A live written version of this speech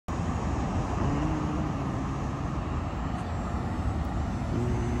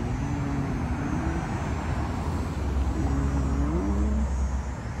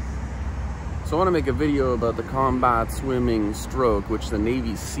So I want to make a video about the combat swimming stroke, which the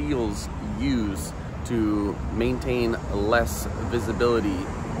Navy SEALs use to maintain less visibility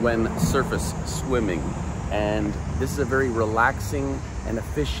when surface swimming. And this is a very relaxing and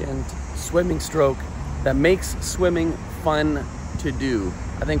efficient swimming stroke that makes swimming fun to do.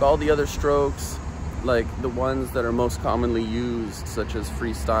 I think all the other strokes, like the ones that are most commonly used, such as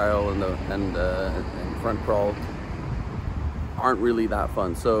freestyle and front crawl, aren't really that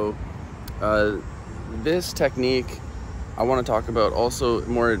fun. So this technique I want to talk about also in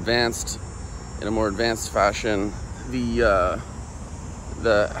a more advanced fashion, the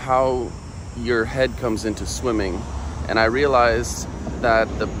how your head comes into swimming. And I realized that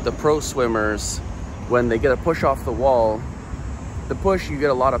the pro swimmers, when they get a push off the wall, the push, you get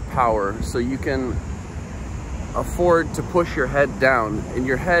a lot of power, so you can afford to push your head down, and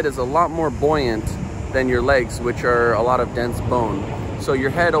your head is a lot more buoyant than your legs, which are a lot of dense bone. So your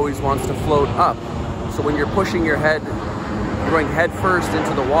head always wants to float up. So when you're pushing your head, going head first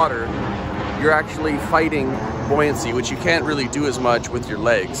into the water, you're actually fighting buoyancy, which you can't really do as much with your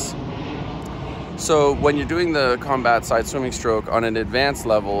legs. So when you're doing the combat side swimming stroke on an advanced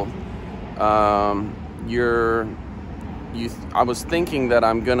level, I was thinking that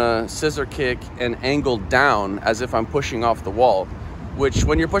I'm gonna scissor kick and angle down as if I'm pushing off the wall, which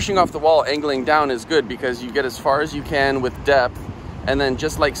when you're pushing off the wall, angling down is good because you get as far as you can with depth. And then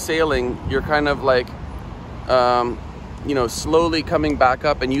just like sailing, you're kind of like, you know, slowly coming back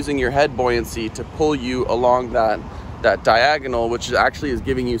up and using your head buoyancy to pull you along that diagonal, which actually is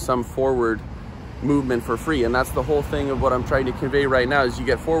giving you some forward movement for free. And that's the whole thing of what I'm trying to convey right now, is you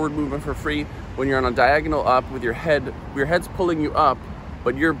get forward movement for free when you're on a diagonal up with your head's pulling you up,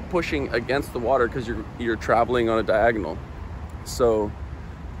 but you're pushing against the water because you're traveling on a diagonal. So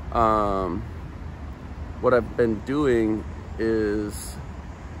what I've been doing is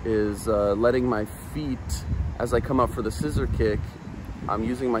letting my feet, as I come up for the scissor kick, I'm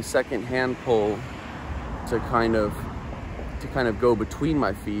using my second hand pull to kind of go between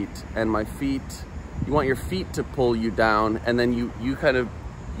my feet, and my feet, you want your feet to pull you down, and then you kind of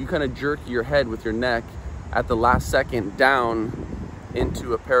jerk your head with your neck at the last second down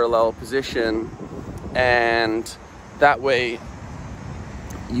into a parallel position, and that way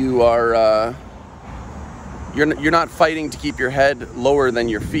you are you're not fighting to keep your head lower than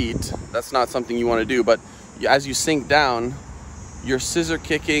your feet. That's not something you want to do. But as you sink down, you're scissor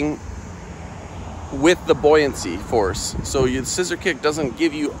kicking with the buoyancy force. So your scissor kick doesn't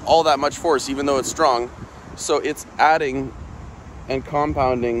give you all that much force, even though it's strong. So it's adding and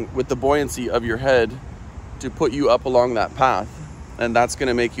compounding with the buoyancy of your head to put you up along that path. And that's going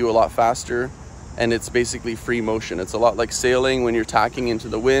to make you a lot faster. And it's basically free motion. It's a lot like sailing when you're tacking into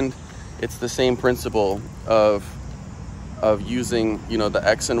the wind. It's the same principle of using, you know, the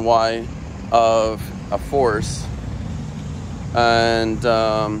X and Y of a force, and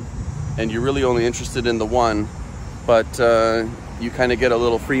you're really only interested in the one, but you kind of get a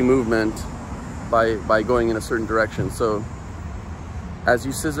little free movement by going in a certain direction. So as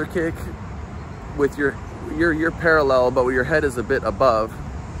you scissor kick with you're parallel, but your head is a bit above,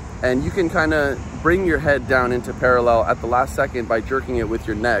 and you can kind of bring your head down into parallel at the last second by jerking it with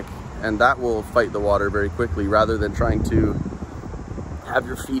your neck. And that will fight the water very quickly, rather than trying to have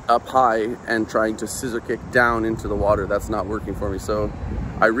your feet up high and trying to scissor kick down into the water. That's not working for me. So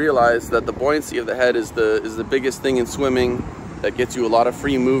I realized that the buoyancy of the head is the biggest thing in swimming that gets you a lot of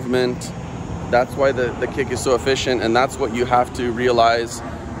free movement. That's why the kick is so efficient, and that's what you have to realize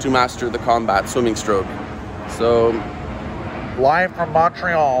to master the combat swimming stroke. So live from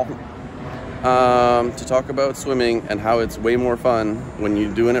Montreal, to talk about swimming and how it's way more fun when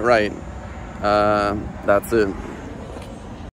you're doing it right. That's it.